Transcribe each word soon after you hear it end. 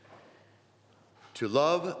to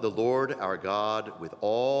love the Lord our God with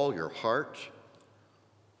all your heart,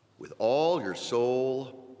 with all your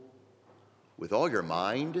soul, with all your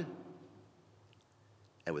mind,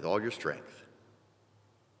 and with all your strength.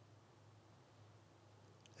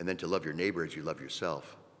 And then to love your neighbor as you love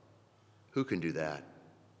yourself. Who can do that?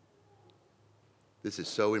 This is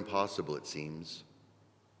so impossible, it seems.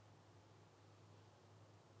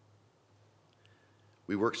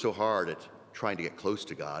 We work so hard at trying to get close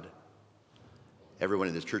to God. Everyone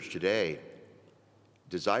in this church today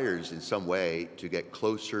desires in some way to get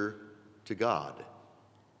closer to God.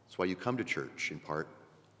 That's why you come to church, in part.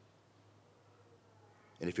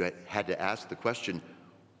 And if you had to ask the question,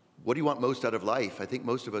 what do you want most out of life? I think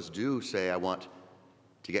most of us do say, I want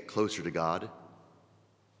to get closer to God.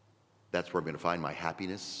 That's where I'm going to find my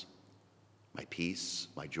happiness, my peace,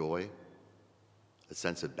 my joy, a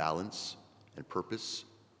sense of balance and purpose.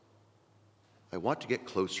 I want to get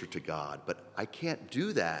closer to God, but I can't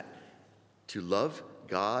do that. To love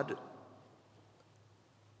God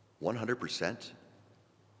 100%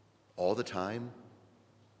 all the time,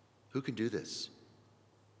 who can do this?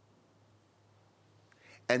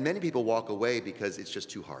 And many people walk away because it's just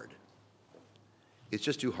too hard. It's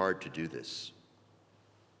just too hard to do this.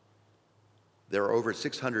 There are over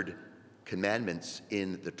 600 commandments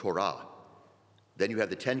in the Torah. Then you have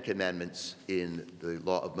the 10 commandments in the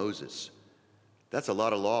law of Moses. That's a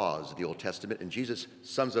lot of laws in the Old Testament, and Jesus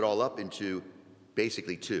sums it all up into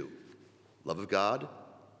basically two: love of God,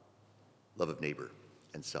 love of neighbor,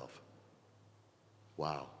 and self.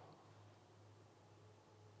 Wow.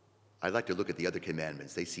 I'd like to look at the other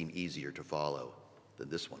commandments. They seem easier to follow than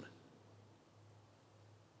this one.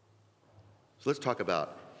 So let's talk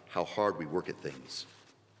about how hard we work at things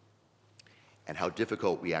and how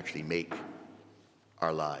difficult we actually make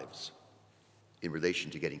our lives in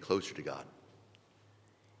relation to getting closer to God.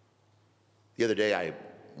 The other day, I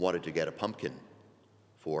wanted to get a pumpkin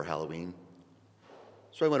for Halloween.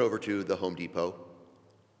 So I went over to the Home Depot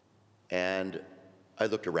and I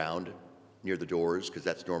looked around near the doors, because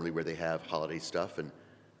that's normally where they have holiday stuff, and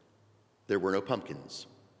there were no pumpkins.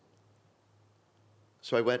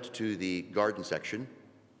 So I went to the garden section,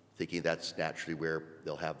 thinking that's naturally where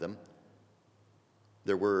they'll have them.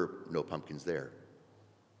 There were no pumpkins there.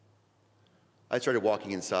 I started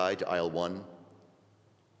walking inside to aisle 1,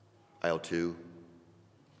 aisle 2,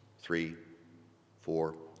 3,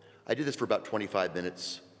 4. I did this for about 25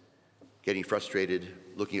 minutes, getting frustrated,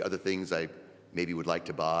 looking at other things I maybe would like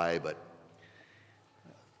to buy, but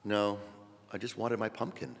no, I just wanted my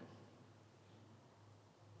pumpkin.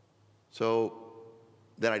 So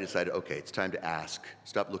then I decided, okay, it's time to ask.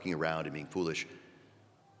 Stop looking around and being foolish.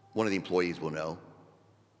 One of the employees will know.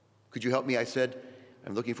 Could you help me? I said,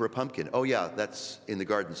 I'm looking for a pumpkin. Oh yeah, that's in the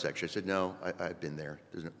garden section. I said, no, I've been there.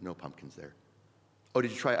 There's no pumpkins there. Oh, did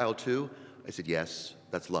you try aisle 2? I said, yes,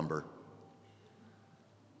 that's lumber.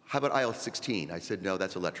 How about aisle 16? I said, no,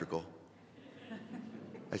 that's electrical.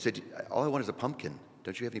 I said, all I want is a pumpkin.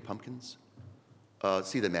 Don't you have any pumpkins?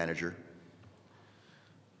 See the manager.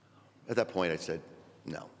 At that point, I said,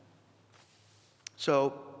 no.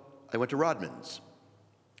 So I went to Rodman's,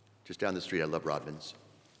 just down the street. I love Rodman's.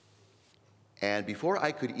 And before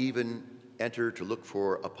I could even enter to look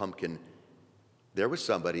for a pumpkin, there was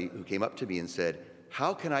somebody who came up to me and said,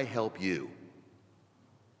 how can I help you?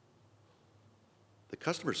 The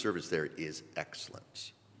customer service there is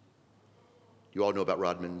excellent. You all know about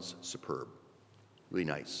Rodman's. Superb. Really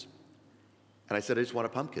nice. And I said, I just want a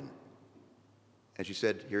pumpkin. And she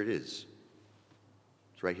said, here it is.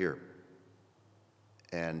 It's right here.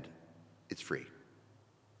 And it's free.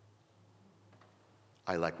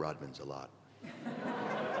 I like Rodman's a lot.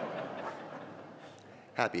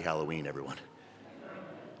 Happy Halloween, everyone.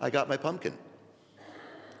 I got my pumpkin.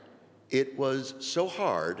 It was so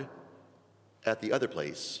hard at the other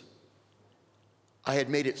place. I had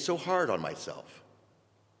made it so hard on myself.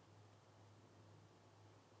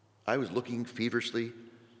 I was looking feverishly.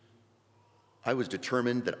 I was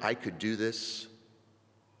determined that I could do this.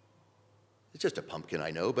 It's just a pumpkin,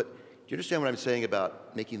 I know, but do you understand what I'm saying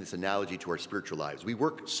about making this analogy to our spiritual lives? We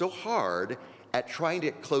work so hard at trying to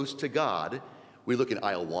get close to God. We look in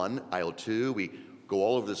aisle 1, aisle 2. We go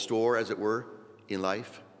all over the store, as it were, in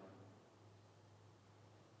life.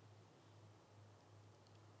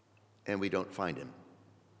 And we don't find him.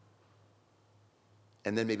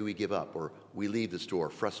 And then maybe we give up, or we leave the store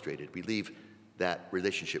frustrated. We leave that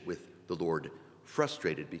relationship with the Lord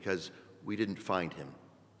frustrated because we didn't find him.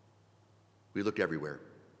 We looked everywhere.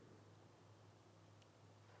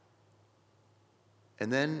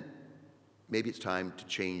 And then maybe it's time to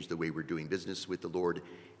change the way we're doing business with the Lord,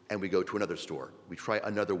 and we go to another store. We try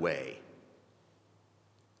another way.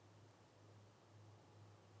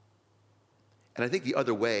 And I think the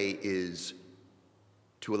other way is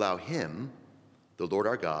to allow him, the Lord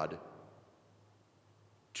our God,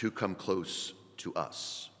 to come close to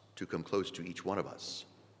us, to come close to each one of us.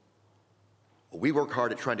 We work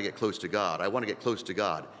hard at trying to get close to God. I want to get close to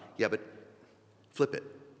God. Yeah, but flip it.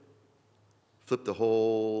 Flip the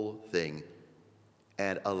whole thing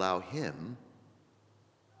and allow him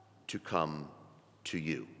to come to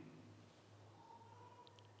you.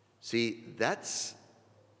 See, that's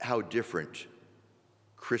how different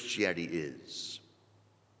Christianity is.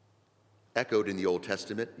 Echoed in the Old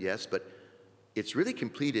Testament, yes, but it's really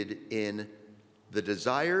completed in the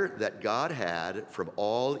desire that God had from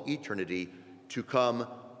all eternity to come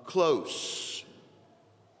close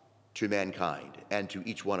to mankind and to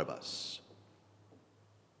each one of us.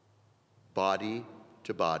 Body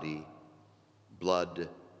to body, blood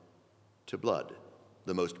to blood,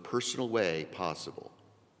 the most personal way possible.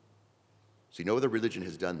 See, no other religion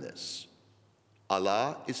has done this.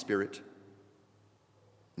 Allah is spirit,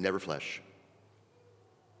 never flesh.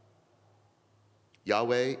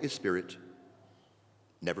 Yahweh is spirit,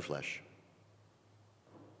 never flesh.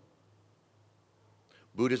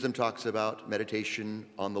 Buddhism talks about meditation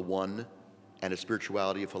on the one and a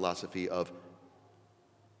spirituality, a philosophy of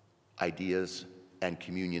ideas and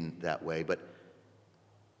communion that way, but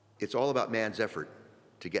it's all about man's effort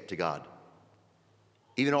to get to God.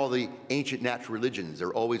 Even all the ancient natural religions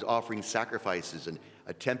are always offering sacrifices and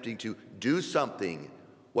attempting to do something.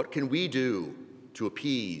 What can we do to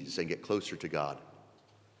appease and get closer to God?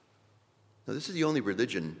 Now, this is the only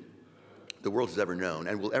religion the world has ever known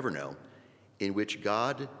and will ever know in which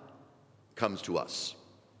God comes to us.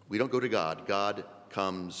 We don't go to God. God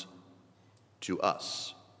comes to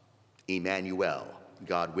us. Emmanuel,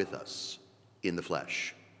 God with us in the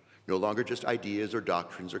flesh. No longer just ideas or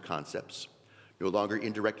doctrines or concepts. No longer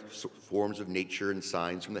indirect forms of nature and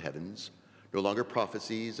signs from the heavens. No longer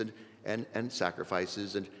prophecies and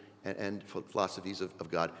sacrifices and philosophies of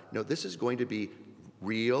God. No, this is going to be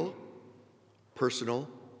real, personal,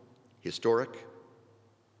 historic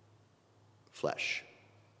flesh.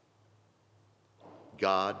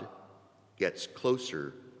 God gets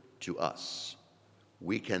closer to us.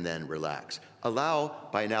 We can then relax. Allow,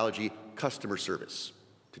 by analogy, customer service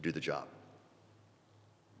to do the job.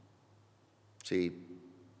 See,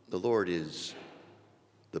 the Lord is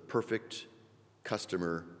the perfect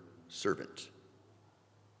customer servant.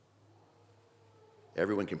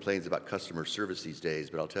 Everyone complains about customer service these days,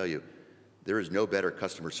 but I'll tell you, there is no better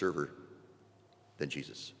customer server than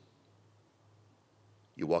Jesus.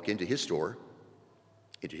 You walk into his store,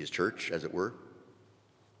 into his church, as it were.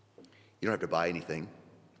 You don't have to buy anything.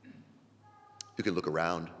 You can look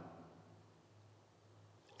around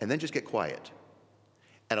and then just get quiet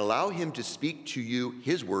and allow him to speak to you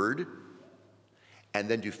his word and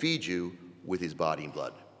then to feed you with his body and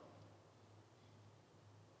blood.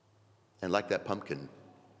 And like that pumpkin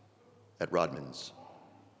at Rodman's,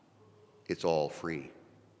 it's all free.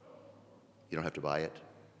 You don't have to buy it.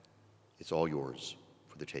 It's all yours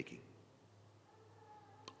for the taking.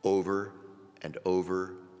 Over and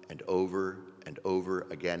over and over and over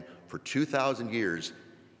again. For 2,000 years,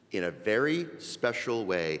 in a very special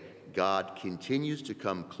way, God continues to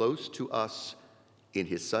come close to us in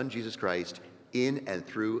his Son, Jesus Christ, in and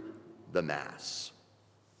through the Mass.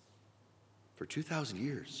 For 2,000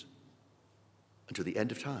 years, until the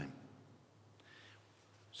end of time.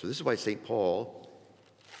 So this is why St. Paul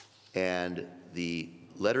and the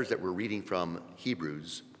letters that we're reading from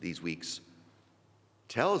Hebrews these weeks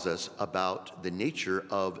tells us about the nature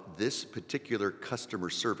of this particular customer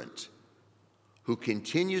servant who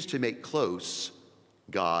continues to make close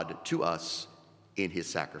God to us in his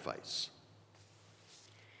sacrifice.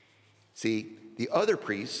 See, the other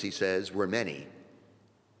priests, he says, were many,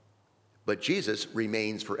 but Jesus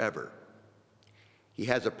remains forever. He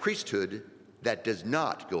has a priesthood that does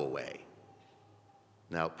not go away.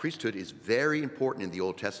 Now, priesthood is very important in the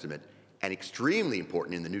Old Testament and extremely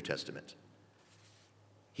important in the New Testament.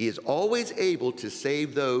 He is always able to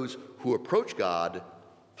save those who approach God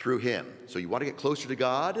through him. So you want to get closer to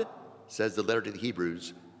God, says the letter to the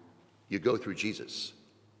Hebrews, you go through Jesus.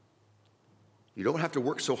 You don't have to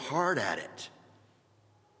work so hard at it.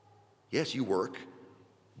 Yes, you work,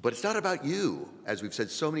 but it's not about you, as we've said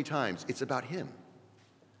so many times. It's about him.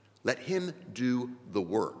 Let him do the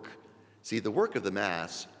work. See, the work of the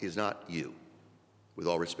Mass is not you, with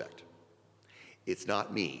all respect. It's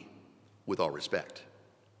not me, with all respect.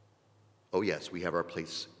 Oh yes, we have our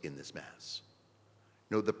place in this Mass.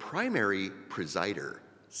 No, the primary presider,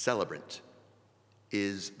 celebrant,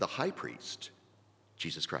 is the high priest,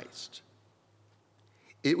 Jesus Christ.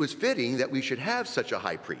 It was fitting that we should have such a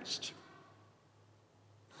high priest.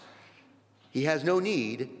 He has no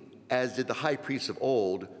need, as did the high priests of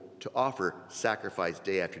old, to offer sacrifice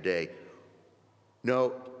day after day.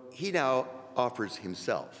 No, he now offers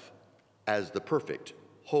himself as the perfect,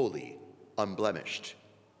 holy, unblemished,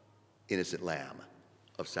 innocent lamb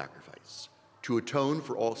of sacrifice to atone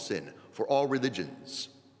for all sin, for all religions: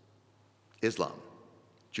 Islam,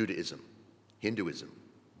 Judaism, Hinduism,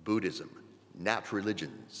 Buddhism, natural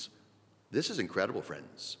religions. This is incredible,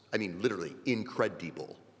 friends. I mean, literally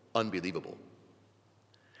incredible, unbelievable.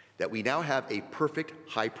 That we now have a perfect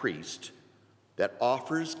high priest that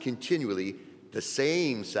offers continually the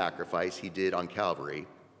same sacrifice he did on Calvary,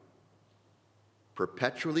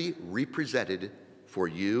 perpetually represented for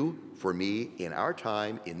you, for me, in our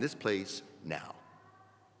time, in this place, now,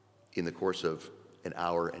 in the course of an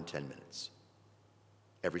hour and 10 minutes,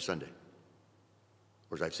 every Sunday.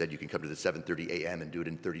 Or as I've said, you can come to the 7:30 a.m. and do it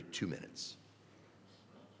in 32 minutes.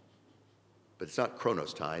 But it's not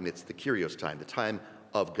Chronos time, it's the Kyrios time, the time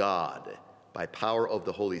of God, by power of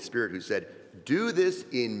the Holy Spirit, who said, do this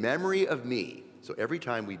in memory of me. So every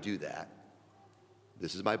time we do that,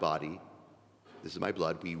 this is my body, this is my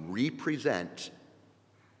blood, we represent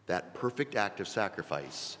that perfect act of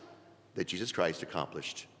sacrifice that Jesus Christ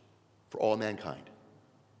accomplished for all mankind.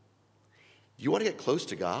 You want to get close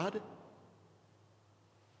to God?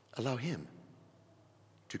 Allow him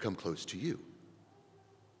to come close to you.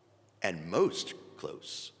 And most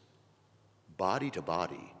close, body to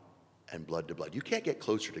body and blood to blood. You can't get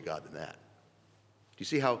closer to God than that. Do you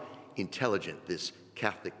see how intelligent this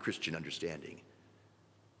Catholic Christian understanding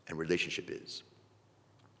and relationship is?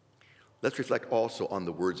 Let's reflect also on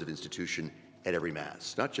the words of institution at every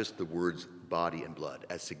Mass, not just the words body and blood,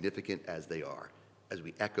 as significant as they are, as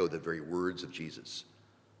we echo the very words of Jesus.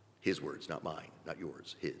 His words, not mine, not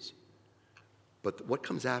yours, his. But what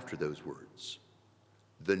comes after those words?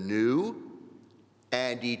 The new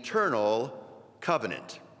and eternal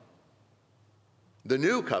covenant. The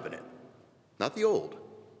new covenant, not the old.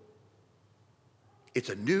 It's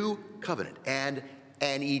a new covenant and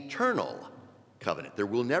an eternal covenant. There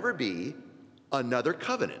will never be another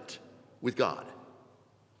covenant with God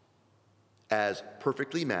as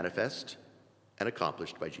perfectly manifest and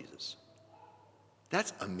accomplished by Jesus.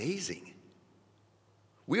 That's amazing.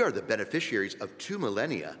 We are the beneficiaries of 2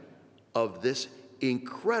 millennia of this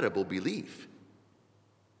incredible belief.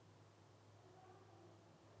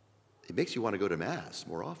 It makes you want to go to Mass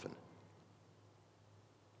more often.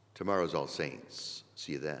 Tomorrow's All Saints.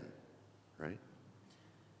 See you then, right?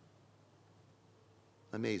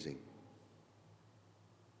 Amazing.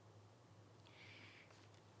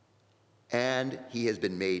 And he has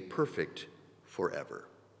been made perfect forever.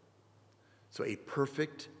 So a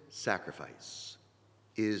perfect sacrifice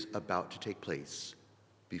is about to take place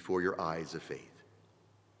before your eyes of faith.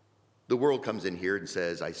 The world comes in here and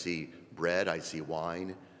says, I see bread, I see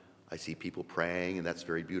wine, I see people praying, and that's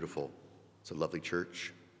very beautiful. It's a lovely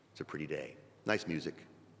church. It's a pretty day. Nice music.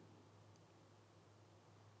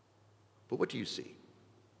 But what do you see?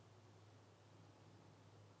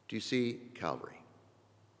 Do you see Calvary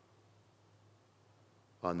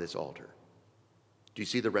on this altar? Do you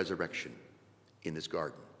see the resurrection in this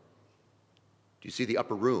garden? Do you see the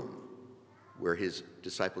upper room where his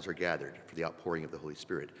disciples are gathered for the outpouring of the Holy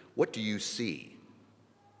Spirit? What do you see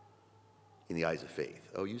in the eyes of faith?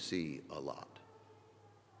 Oh, you see a lot.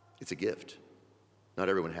 It's a gift. Not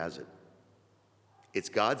everyone has it. It's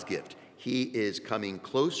God's gift. He is coming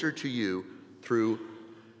closer to you through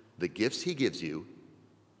the gifts he gives you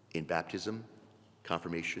in baptism,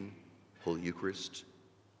 confirmation, Holy Eucharist,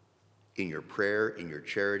 in your prayer, in your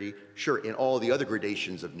charity, sure, in all the other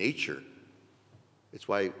gradations of nature. It's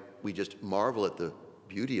why we just marvel at the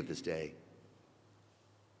beauty of this day.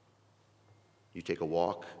 You take a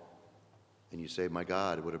walk and you say, my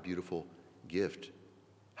God, what a beautiful gift.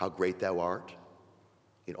 How great thou art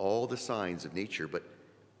in all the signs of nature, but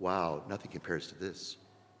wow, nothing compares to this.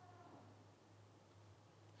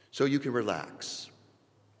 So you can relax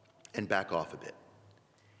and back off a bit.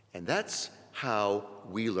 And that's how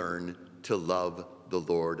we learn to love the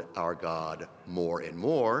Lord our God more and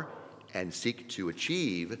more and seek to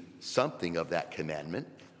achieve something of that commandment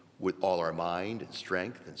with all our mind and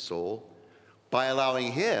strength and soul by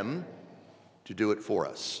allowing him to do it for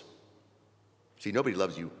us. See, nobody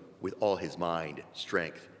loves you with all his mind,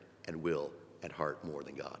 strength, and will and heart more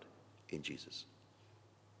than God in Jesus.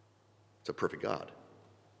 It's a perfect God.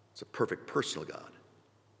 It's a perfect personal God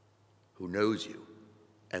who knows you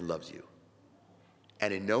and loves you.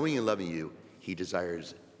 And in knowing and loving you, he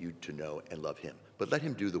desires you to know and love him. But let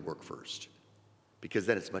him do the work first, because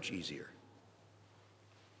then it's much easier.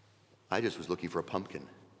 I just was looking for a pumpkin,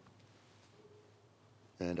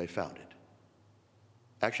 and I found it.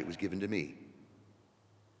 Actually, it was given to me.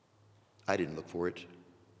 I didn't look for it.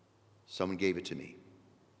 Someone gave it to me.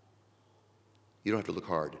 You don't have to look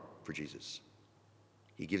hard for Jesus.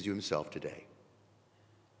 He gives you himself today.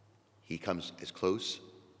 He comes as close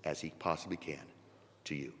as he possibly can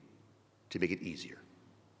to you to make it easier.